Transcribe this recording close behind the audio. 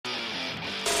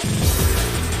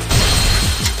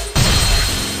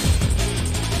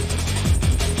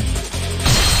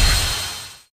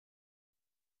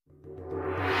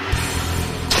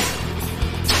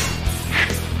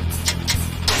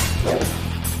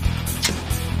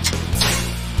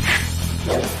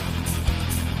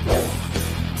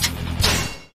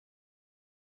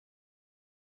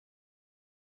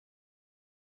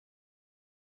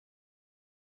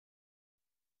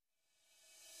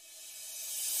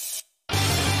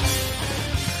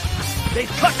They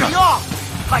cut me off!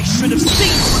 I should have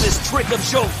seen through this trick of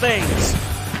Zhou Fei's!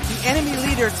 The enemy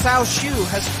leader Cao Shu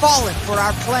has fallen for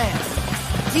our plan.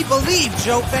 He believed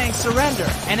Zhou Fang's surrender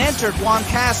and entered Wan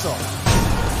Castle.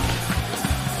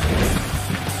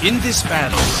 In this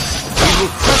battle, we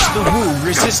will crush the Wu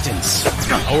resistance.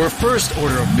 Our first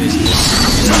order of business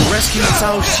is to rescue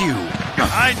Cao Shu.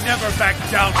 I never back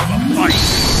down from a fight!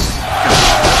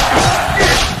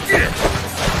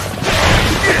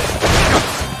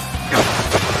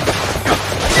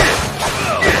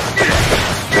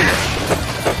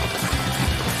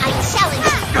 I challenge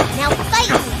you. Now fight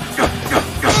me.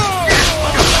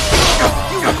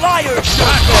 You liar, Zhou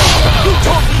Fei! You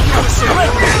told me you were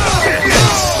surrendering!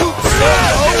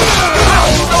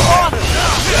 No honor!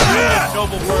 Your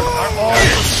noble words are all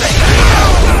the same.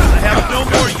 I have no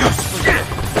more use for you.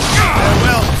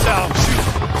 Farewell, Cao Shu.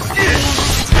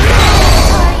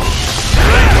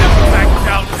 I never back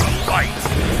down from a fight.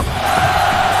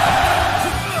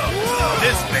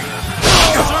 This thing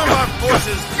will serve our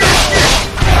forces.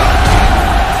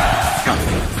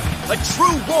 A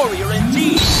true warrior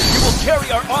indeed! You will carry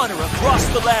our honor across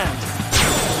the land!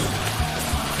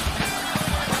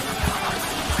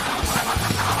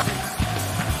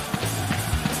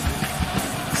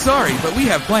 Sorry, but we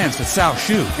have plans for Cao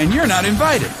Shu, and you're not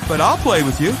invited. But I'll play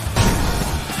with you.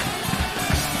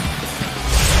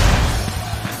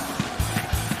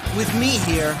 With me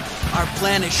here, our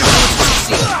plan is sure to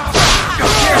succeed.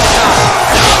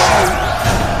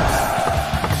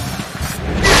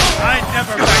 I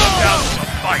never back down from a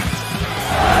fight.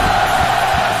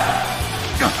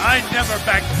 I never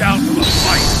back down from a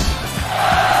fight.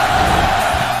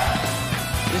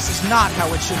 This is not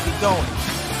how it should be going.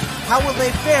 How will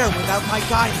they fare without my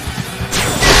guidance?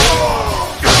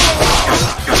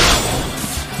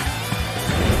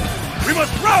 We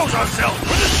must rouse ourselves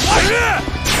for this fight!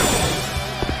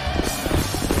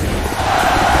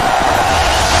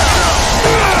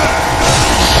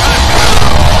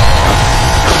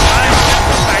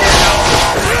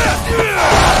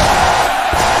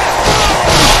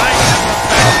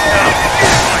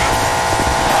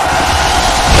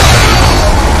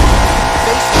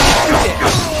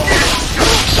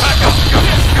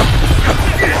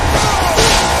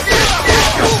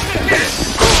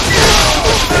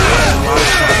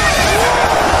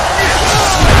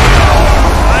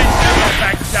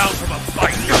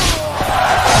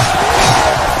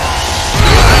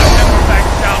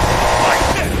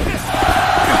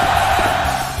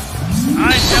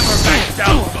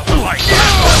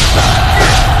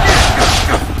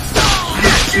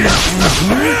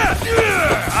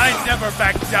 I never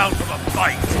back down from a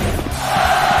fight!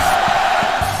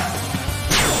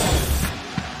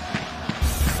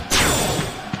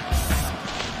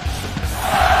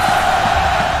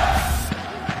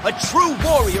 A true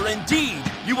warrior indeed!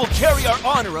 You will carry our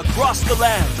honor across the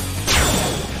land!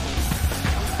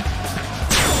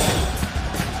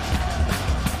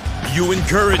 You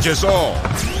encourage us all,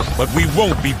 but we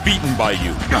won't be beaten by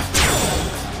you.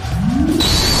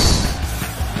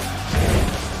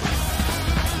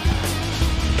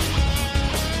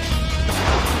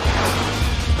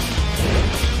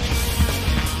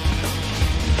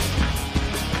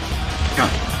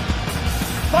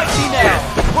 Fight me now,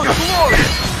 for glory!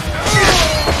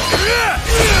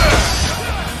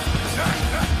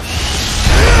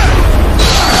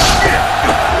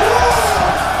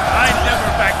 I never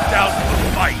back down from a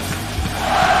fight!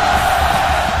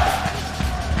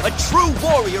 A true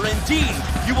warrior indeed!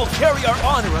 You will carry our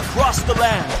honor across the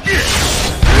land!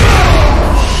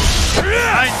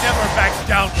 I never back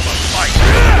down from a fight!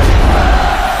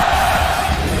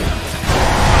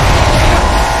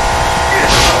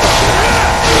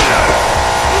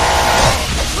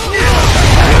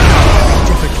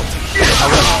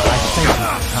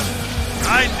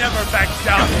 I never back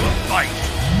down from a fight!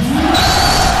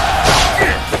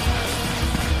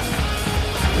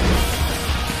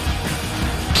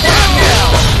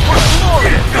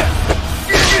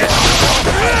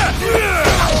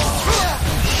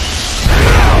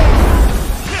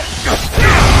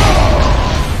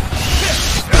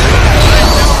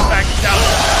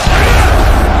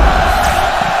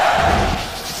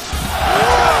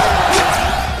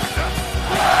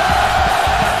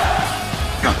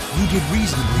 You did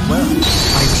reasonably well.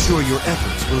 I'm sure your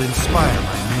efforts will inspire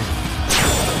my men.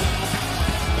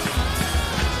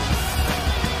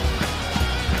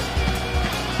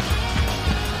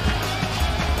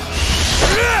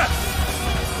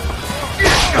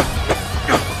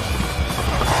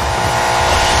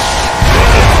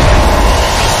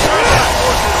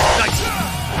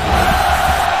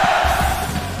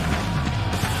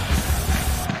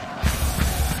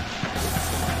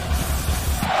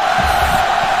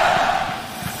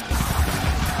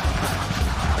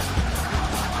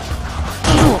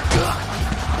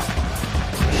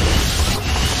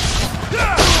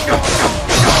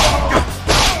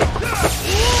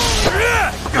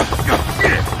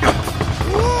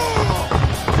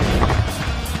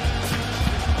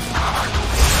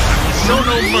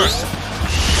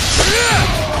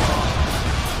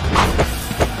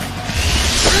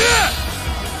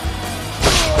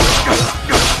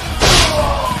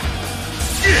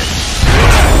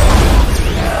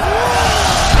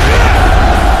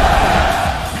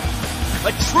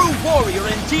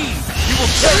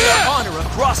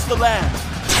 land.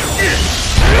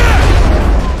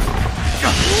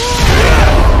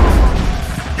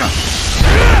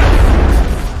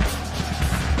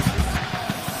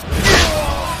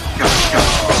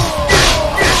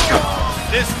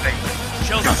 This fate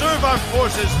shall serve our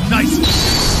forces nicely.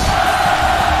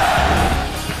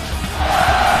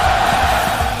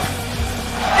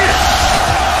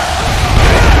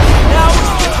 Now is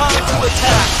the time to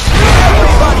attack!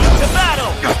 Everybody to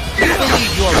battle! You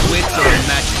believe your wits are a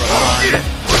match for mine?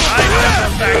 I never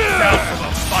back down from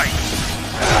a fight.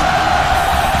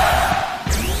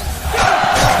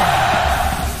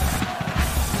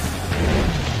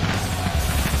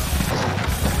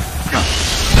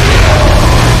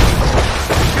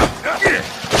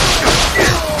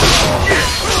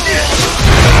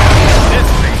 This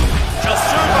fate shall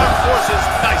serve our forces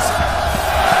nicely.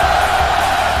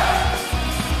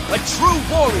 A true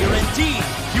warrior indeed!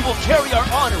 You will carry our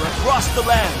honor across the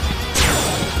land.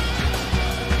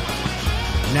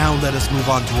 Now let us move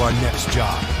on to our next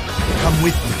job. Come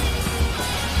with me.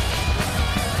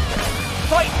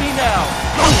 Fight me now!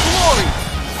 Your glory!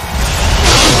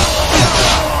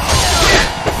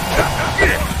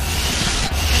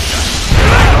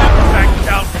 Never back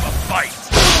down from a fight.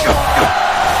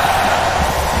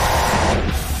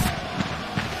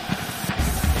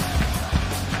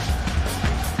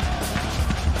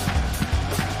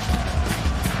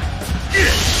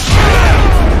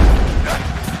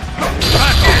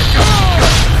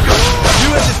 You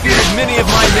have defeated many of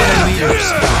my men and leaders.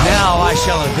 Now I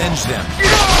shall avenge them.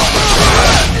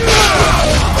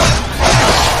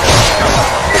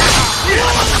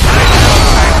 I never back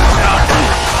down from a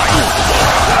fight.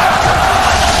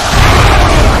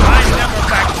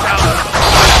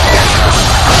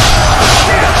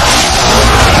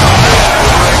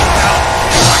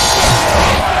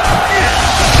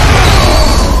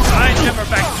 I never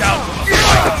back down from a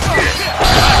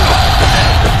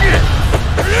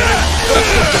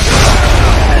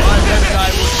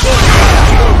fight.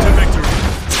 To victory.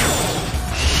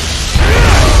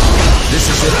 This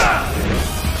is it.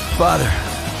 Father,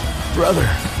 brother,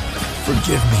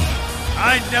 forgive me.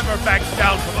 I never back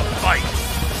down from a fight.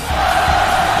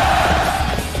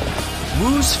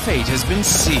 Wu's fate has been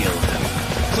sealed.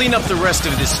 Clean up the rest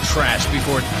of this trash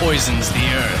before it poisons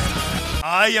the earth.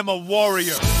 I am a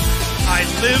warrior. I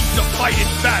live to fight in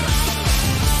battle.